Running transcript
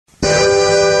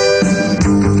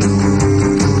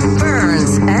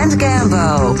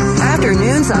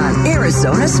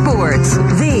Sports,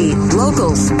 the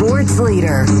local sports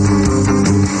leader.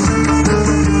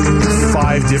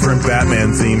 5 different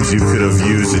Batman themes you could have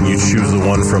used, and you choose the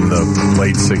one from the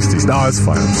late 60s. No, it's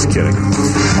fine. I'm just kidding.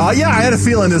 Yeah, I had a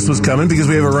feeling this was coming because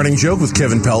we have a running joke with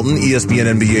Kevin Pelton, ESPN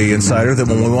NBA insider, that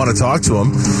when we want to talk to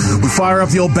him, we fire up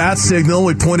the old bat signal,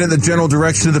 we point it in the general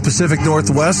direction of the Pacific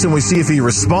Northwest, and we see if he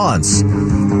responds.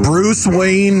 Bruce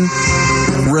Wayne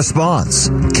responds.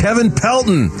 Kevin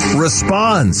Pelton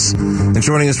responds. And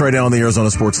joining us right now on the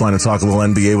Arizona Sports Line to talk a little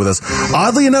NBA with us,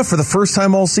 oddly enough, for the first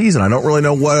time all season. I don't really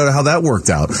know how that worked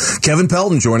out. Kevin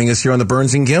Pelton joining us here on the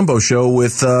Burns and Gambo show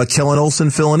with Kellen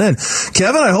Olson filling in.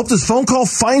 Kevin, I hope this phone call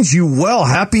finds you well.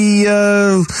 Happy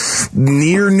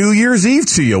near New Year's Eve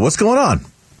to you. What's going on?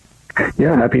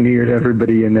 Yeah, Happy New Year to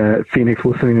everybody in Phoenix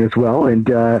listening as well. And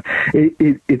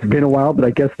it's been a while, but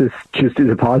I guess this just is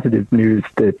a positive news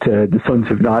that the Suns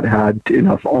have not had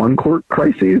enough on-court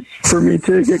crises for me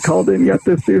to get called in yet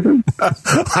this season.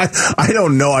 I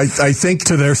don't know. I think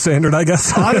to their standard, I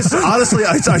guess. Honestly,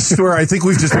 I swear, I think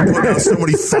we've just been putting out so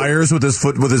many fires with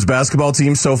his basketball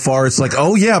team so far. It's like,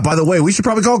 oh yeah, by the way, we should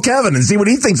probably call Kevin and see what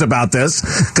he thinks about this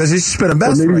because he's just been a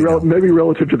mess. Maybe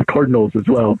relative to the Cardinals as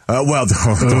well.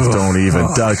 Don't even,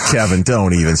 Kevin,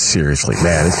 don't even. Seriously,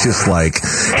 man. It's just like,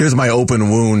 here's my open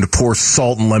wound, pour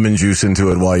salt and lemon juice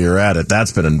into it while you're at it.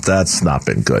 That's not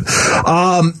been good.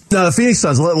 Now, the Phoenix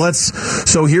Suns,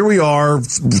 so here we are,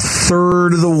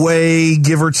 third of the way,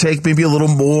 give or take, maybe a little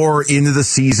more into the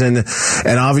season.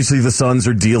 And obviously the Suns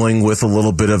are dealing with a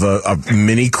little bit of a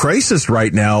mini crisis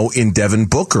right now in Devin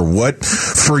Booker. What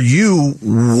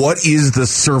is the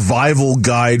survival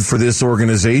guide for this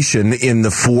organization in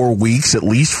the at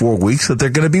least 4 weeks that they're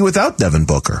going to be without Devin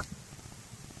Booker?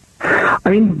 I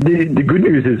mean, the good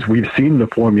news is we've seen the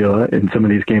formula in some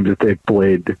of these games that they've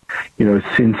played,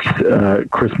 since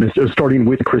Christmas, starting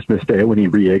with Christmas Day when he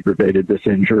re-aggravated this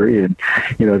injury. And,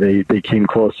 they came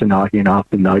close to knocking off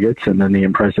the Nuggets and then the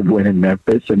impressive win in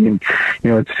Memphis. I mean,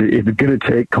 it's going to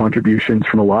take contributions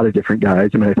from a lot of different guys.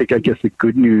 I mean, I guess the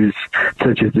good news,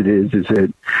 such as it is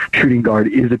that shooting guard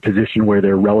is a position where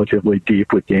they're relatively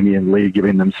deep with Damian Lee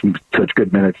giving them such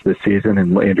good minutes this season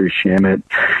and Landry Shamet,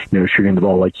 shooting the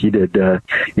ball like he did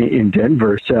in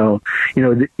Denver. So,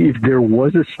 if there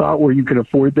was a spot where you can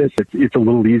afford this, it's a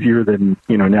little easier than,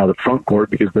 now the front court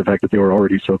because of the fact that they were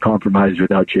already so compromised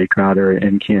without Jay Crowder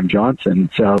and Cam Johnson.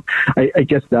 So I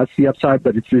guess that's the upside,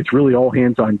 but it's really all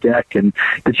hands on deck. And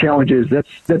the challenge is that's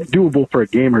doable for a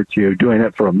game or two. Doing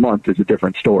it for a month is a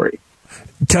different story.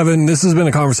 Kevin, this has been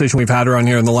a conversation we've had around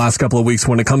here in the last couple of weeks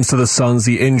when it comes to the Suns,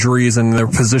 the injuries, and their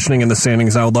positioning in the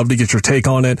standings. I would love to get your take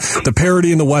on it. The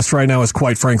parity in the West right now is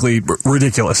quite frankly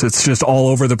ridiculous. It's just all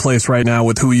over the place right now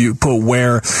with who you put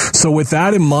where. So with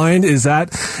that in mind, is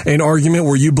that an argument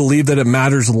where you believe that it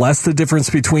matters less the difference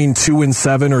between 2 and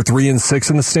 7 or 3 and 6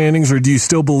 in the standings, or do you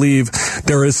still believe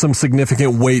there is some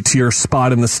significant weight to your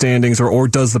spot in the standings, or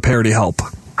does the parity help?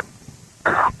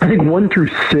 I think 1 through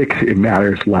 6, it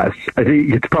matters less. I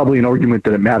think it's probably an argument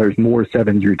that it matters more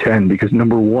 7 through 10 because,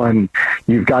 number one,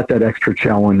 you've got that extra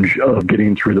challenge of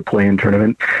getting through the play-in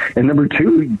tournament. And number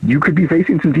two, you could be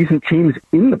facing some decent teams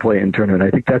in the play-in tournament. I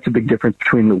think that's a big difference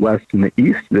between the West and the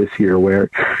East this year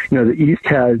where, the East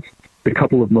has the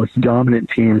couple of most dominant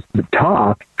teams at the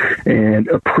top and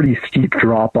a pretty steep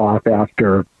drop-off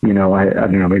after, I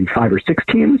don't know, maybe 5 or 6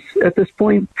 teams at this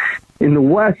point. In the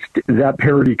West, that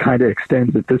parity kind of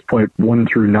extends at this point 1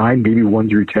 through 9, maybe 1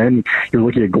 through 10. You're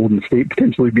looking at Golden State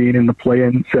potentially being in the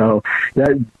play-in. So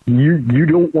that you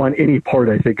don't want any part,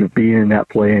 I think, of being in that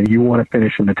play-in. You want to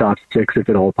finish in the top 6 if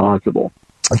at all possible.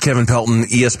 Kevin Pelton,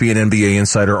 ESPN NBA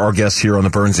insider, our guest here on the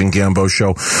Burns and Gambo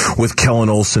show with Kellen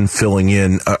Olson filling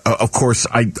in. Of course,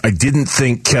 I didn't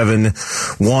think, Kevin,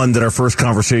 that our first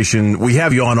conversation, we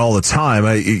have you on all the time.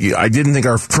 I didn't think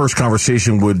our first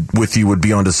conversation with you would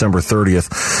be on December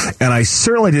 30th. And I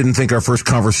certainly didn't think our first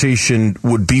conversation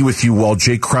would be with you while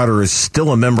Jay Crowder is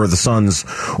still a member of the Suns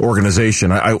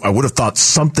organization. I would have thought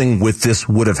something with this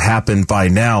would have happened by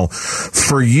now.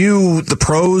 For you, the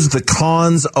pros, the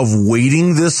cons of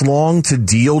waiting this long to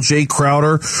deal Jay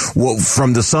Crowder? Well,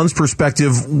 from the Suns'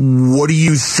 perspective, what do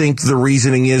you think the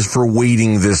reasoning is for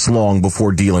waiting this long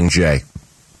before dealing Jay?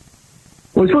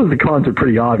 Well, I suppose the cons are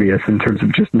pretty obvious in terms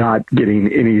of just not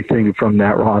getting anything from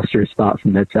that roster spot,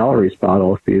 from that salary spot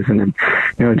all season.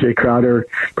 And, Jay Crowder,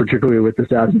 particularly with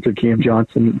this absence of Cam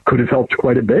Johnson, could have helped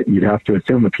quite a bit. You'd have to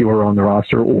assume if he were on the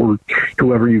roster or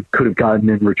whoever you could have gotten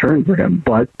in return for him.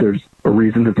 But there's a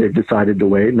reason that they've decided to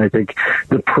wait. And I think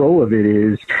the pro of it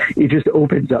is it just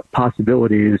opens up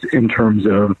possibilities in terms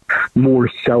of more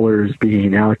sellers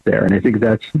being out there. And I think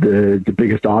that's the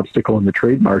biggest obstacle in the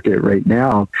trade market right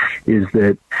now is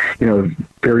that,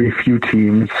 very few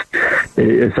teams,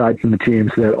 aside from the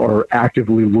teams that are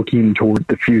actively looking toward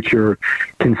the future,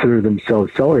 consider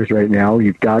themselves sellers right now.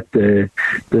 You've got the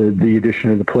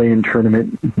addition of the play-in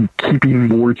tournament, keeping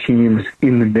more teams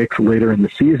in the mix later in the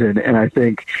season. And I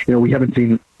think, we haven't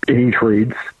seen any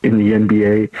trades in the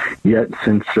NBA yet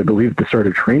since, I believe, the start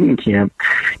of training camp.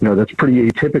 That's pretty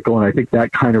atypical, and I think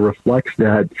that kind of reflects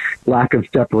that lack of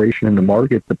separation in the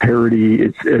market. The parity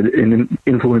is an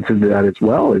influence into that as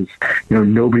well. Is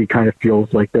nobody kind of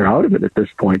feels like they're out of it at this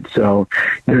point. So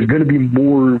there's going to be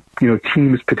more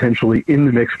teams potentially in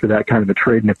the mix for that kind of a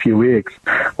trade in a few weeks.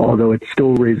 Although it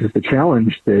still raises the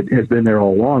challenge that has been there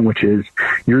all along, which is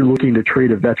you're looking to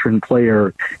trade a veteran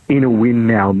player in a win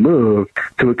now move.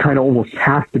 So it kind of almost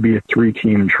has to be a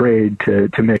 3-team trade to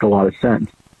make a lot of sense.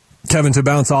 Kevin, to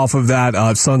bounce off of that,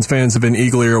 Suns fans have been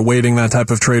eagerly awaiting that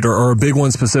type of trade, or a big one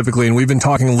specifically, and we've been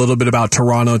talking a little bit about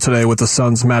Toronto today with the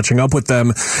Suns matching up with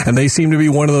them, and they seem to be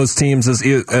one of those teams,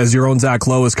 as your own Zach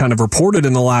Lowe has kind of reported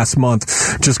in the last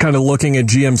month, just kind of looking at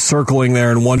GM circling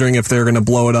there and wondering if they're going to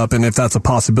blow it up, and if that's a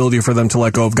possibility for them to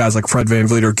let go of guys like Fred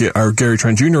VanVleet or Gary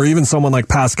Trent Jr., or even someone like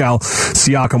Pascal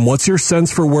Siakam. What's your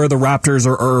sense for where the Raptors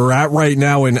are at right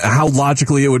now, and how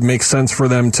logically it would make sense for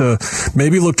them to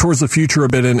maybe look towards the future a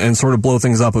bit and sort of blow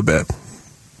things up a bit?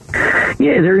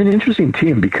 Yeah, they're an interesting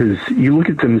team because you look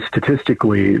at them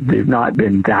statistically, they've not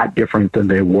been that different than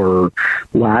they were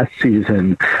last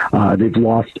season. They've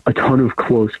lost a ton of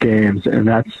close games, and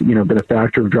that's been a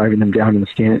factor of driving them down in the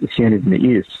standings in the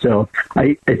East. So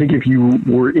I think if you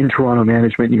were in Toronto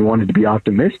management and you wanted to be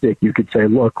optimistic, you could say,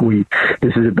 look,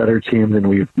 this is a better team than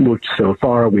we've looked so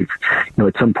far. We've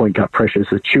at some point got Precious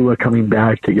Achiuwa coming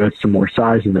back to get some more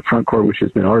size in the front court, which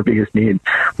has been our biggest need.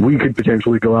 We could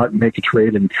potentially go out and make a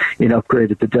trade and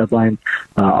upgrade at the deadline.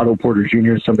 Otto Porter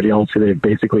Jr. is somebody else who they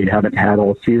basically haven't had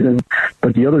all season.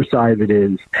 But the other side of it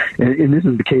is, and this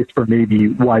is the case for maybe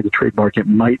why the trade market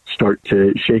might start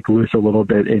to shake loose a little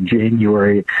bit in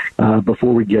January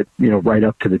before we get right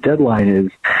up to the deadline,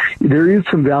 is there is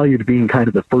some value to being kind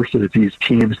of the first of these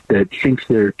teams that thinks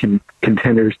they're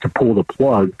contenders to pull the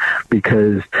plug,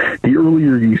 because the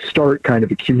earlier you start kind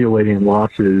of accumulating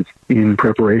losses in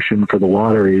preparation for the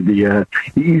lottery, the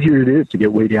easier it is to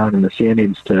get way down in the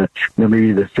standings to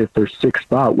maybe the 5th or 6th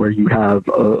spot where you have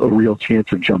a real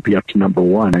chance of jumping up to number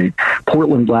 1.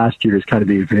 Portland last year is kind of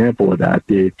the example of that.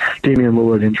 The Damian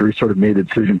Lillard injury sort of made the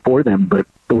decision for them, but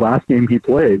the last game he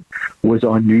played was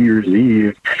on New Year's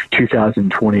Eve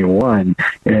 2021,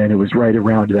 and it was right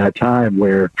around that time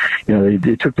where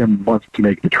it took them months to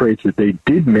make the trades that they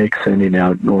did make, sending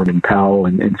out Norman Powell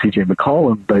and CJ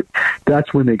McCollum, but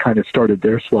that's when they kind of started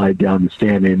their slide down the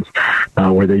standings,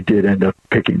 where they did end up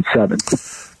picking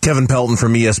 7th. Kevin Pelton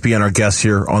from ESPN, our guest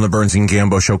here on the Burns and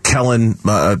Gambo Show. Kellen,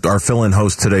 our fill-in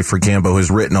host today for Gambo, has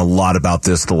written a lot about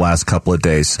this the last couple of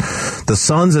days. The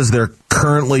Suns, as they're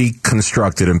currently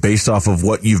constructed and based off of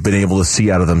what you've been able to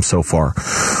see out of them so far,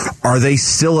 are they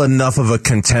still enough of a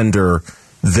contender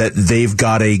that they've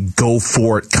got a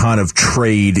go-for-it kind of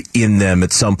trade in them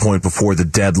at some point before the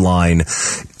deadline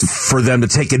for them to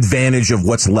take advantage of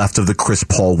what's left of the Chris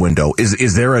Paul window?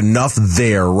 Is there enough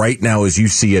there right now, as you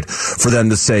see it, for them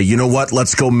to say, you know what,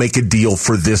 let's go make a deal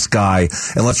for this guy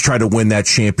and let's try to win that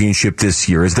championship this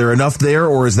year? Is there enough there,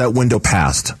 or is that window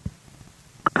passed?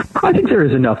 I think there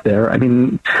is enough there. I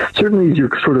mean, certainly as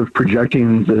you're sort of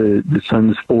projecting the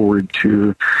Suns forward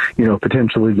to,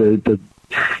 potentially the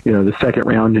second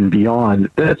round and beyond,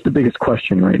 that's the biggest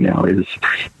question right now is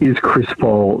Chris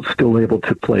Paul still able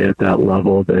to play at that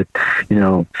level that,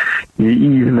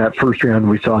 even that first round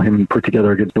we saw him put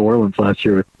together against New Orleans last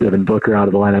year with Devin Booker out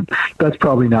of the lineup, that's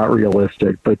probably not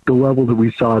realistic. But the level that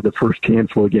we saw the first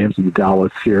handful of games in the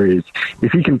Dallas series,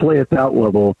 if he can play at that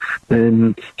level,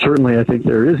 then certainly I think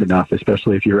there is enough,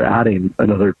 especially if you're adding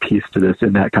another piece to this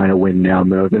in that kind of win now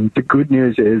mode. And the good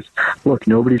news is, look,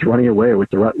 nobody's running away with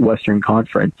the Western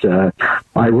Conference.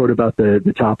 I wrote about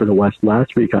the top of the West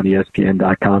last week on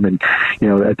ESPN.com, and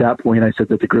at that point I said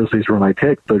that the Grizzlies were my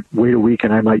pick, but wait a week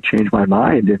and I might change my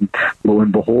mind. And lo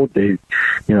and behold, they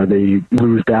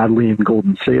lose badly in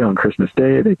Golden State on Christmas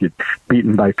Day. They get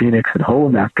beaten by Phoenix at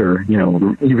home after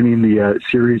evening the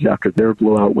series after their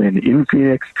blowout win in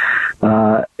Phoenix.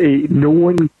 No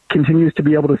one continues to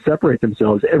be able to separate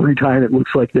themselves. Every time it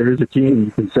looks like there is a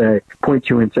team you can point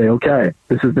to and say, okay,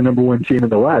 this is the number 1 team in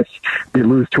the West, they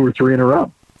lose 2 or 3 in a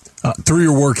row. Through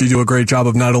your work, you do a great job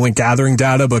of not only gathering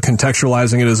data, but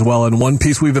contextualizing it as well. And one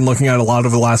piece we've been looking at a lot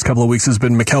over the last couple of weeks has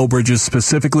been Mikal Bridges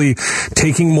specifically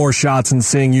taking more shots and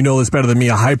seeing, you know this better than me,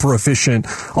 a hyper-efficient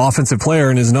offensive player,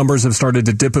 and his numbers have started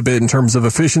to dip a bit in terms of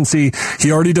efficiency.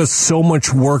 He already does so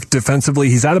much work defensively.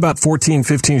 He's at about 14,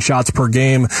 15 shots per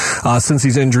game since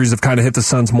these injuries have kind of hit the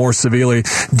Suns more severely.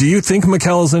 Do you think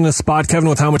Mikal's in a spot, Kevin,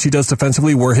 with how much he does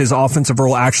defensively, where his offensive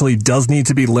role actually does need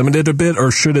to be limited a bit, or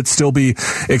should it still be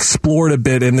explored a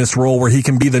bit in this role where he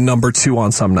can be the number 2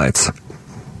 on some nights?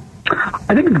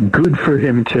 I think it's good for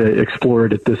him to explore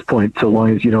it at this point, so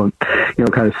long as you don't,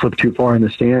 kind of slip too far in the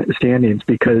standings,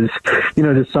 because,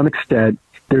 to some extent,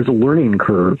 there's a learning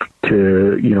curve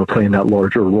to, playing that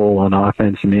larger role on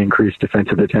offense and the increased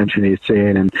defensive attention he's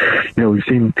seeing. And, we've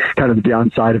seen kind of the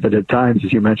downside of it at times,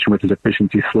 as you mentioned, with his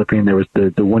efficiency slipping. There was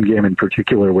the one game in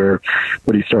particular where,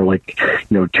 he started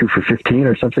 2 for 15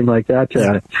 or something like that.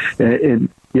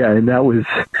 And that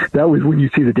was when you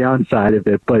see the downside of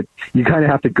it, but you kind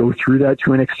of have to go through that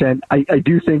to an extent. I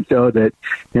do think, though, that,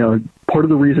 part of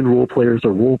the reason role players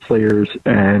are role players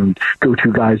and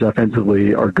go-to guys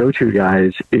offensively are go-to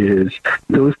guys is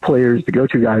those players, the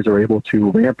go-to guys, are able to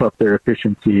ramp up their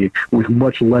efficiency with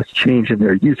much less change in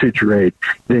their usage rate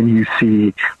than you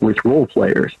see with role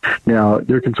players. Now,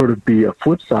 there can sort of be a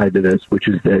flip side to this, which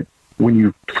is that when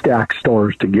you stack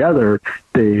stars together,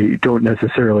 they don't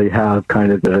necessarily have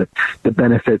kind of the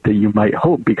benefit that you might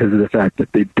hope because of the fact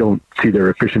that they don't see their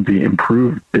efficiency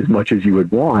improve as much as you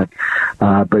would want.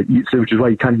 Which is why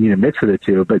you kind of need a mix of the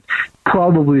two. But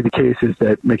probably the case is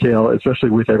that Mikal,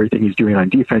 especially with everything he's doing on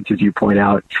defense, as you point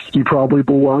out, he probably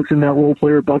belongs in that role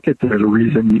player bucket. There's a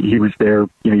reason he was there,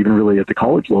 even really at the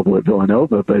college level at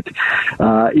Villanova. But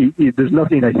there's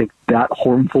nothing, I think, that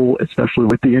harmful, especially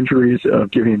with the injuries, of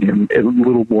giving him a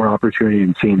little more opportunity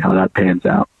and seeing how that pans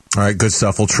out. All right, good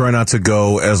stuff. We'll try not to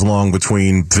go as long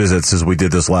between visits as we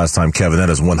did this last time, Kevin. That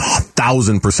is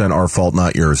 1,000% our fault,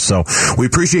 not yours. So we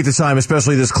appreciate the time,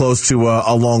 especially this close to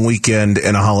a long weekend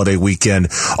and a holiday weekend.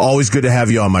 Always good to have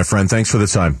you on, my friend. Thanks for the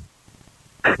time.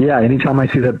 Yeah, anytime I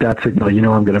see that bat signal,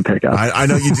 I'm going to pick up. I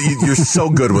know you're so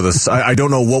good with us. I don't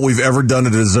know what we've ever done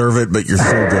to deserve it, but you're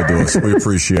so good to us. We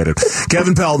appreciate it.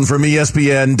 Kevin Pelton from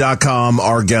ESPN.com,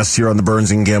 our guest here on the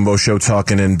Burns and Gambo Show,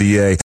 talking NBA.